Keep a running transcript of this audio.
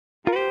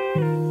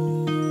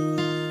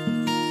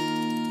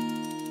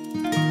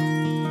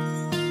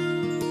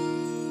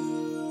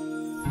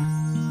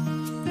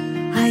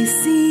I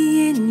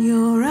see in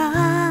your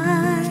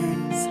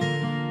eyes,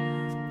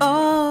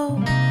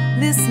 oh,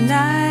 this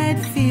night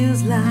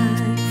feels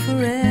like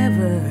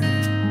forever.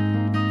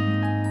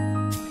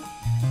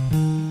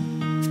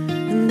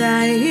 And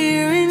I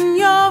hear in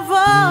your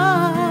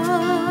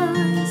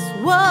voice,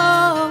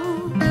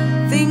 whoa,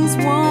 things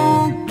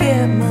won't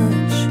get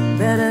much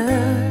better.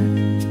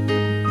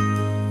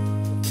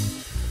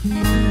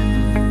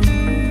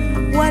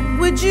 What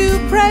would you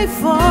pray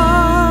for?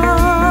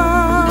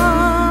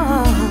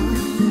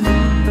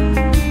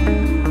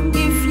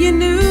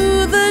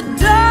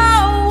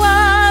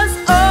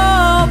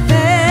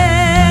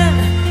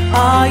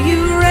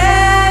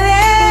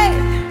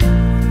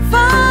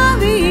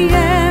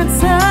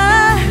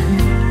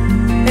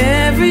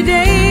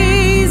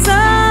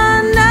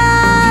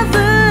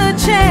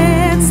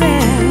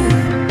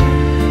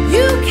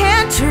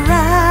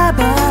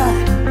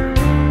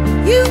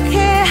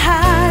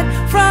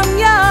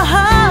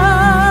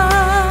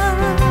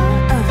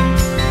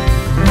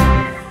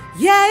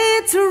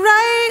 It's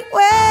right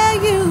where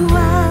you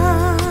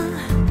are.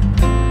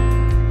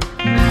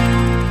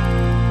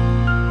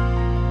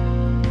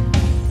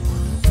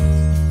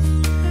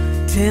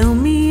 Tell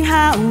me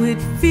how it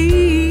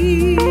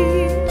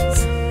feels,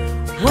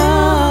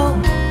 whoa,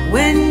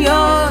 when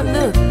your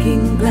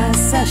looking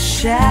glass has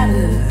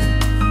shattered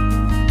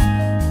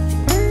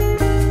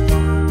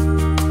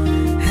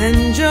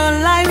and your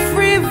life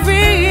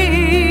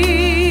reveals,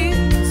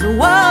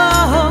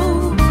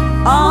 whoa,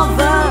 all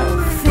the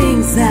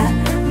things that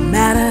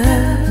matter.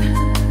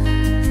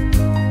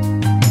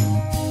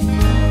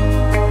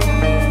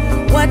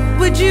 What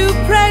would you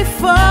pray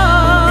for?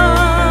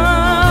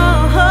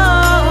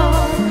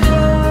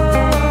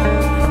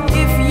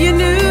 If you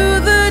knew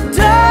the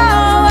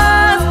door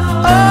was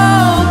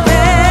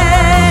open?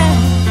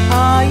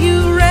 Are you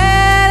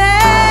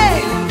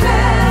ready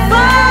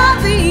for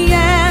the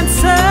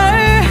answer?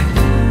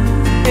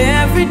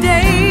 Every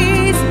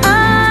day's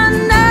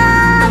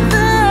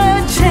another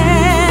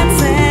chance,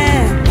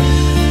 and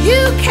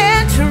you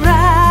can't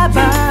try,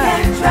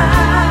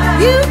 but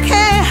you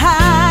can't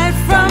hide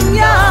from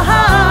your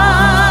heart.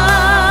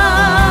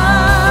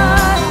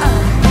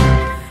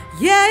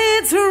 Yeah,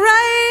 it's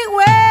right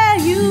where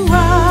you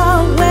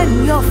are when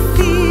you're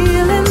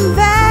feeling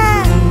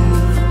that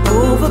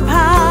overpowering,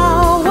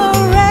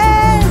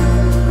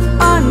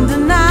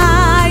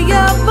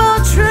 undeniable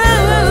truth.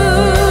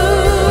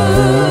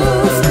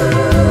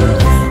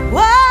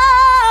 Whoa,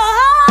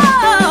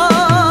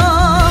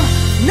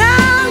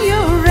 now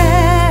you're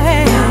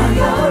ready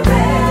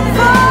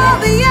for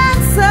the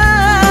answer.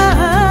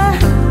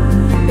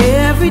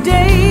 Every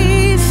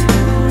day's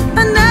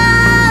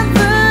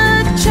another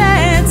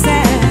chance,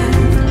 and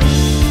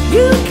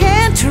you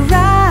can't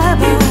try,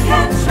 but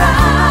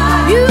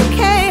you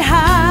can't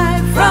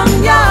hide from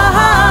your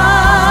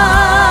heart.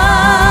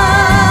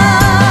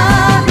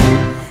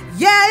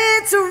 Yeah,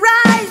 it's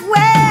right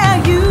where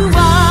you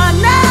are.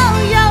 Now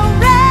you're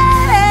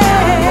ready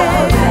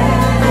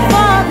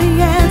for the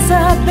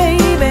answer,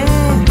 baby.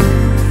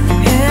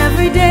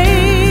 Every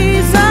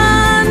day's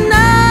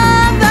another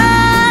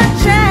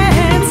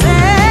chance,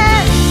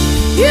 and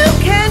you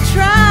can't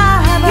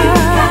try, but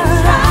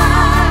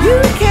you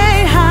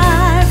can't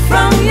hide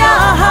from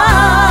your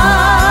heart.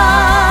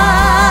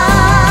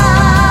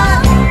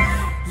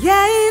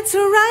 Yeah, it's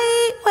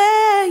right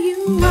where you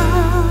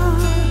are.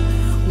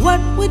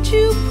 What would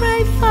you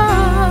pray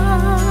for?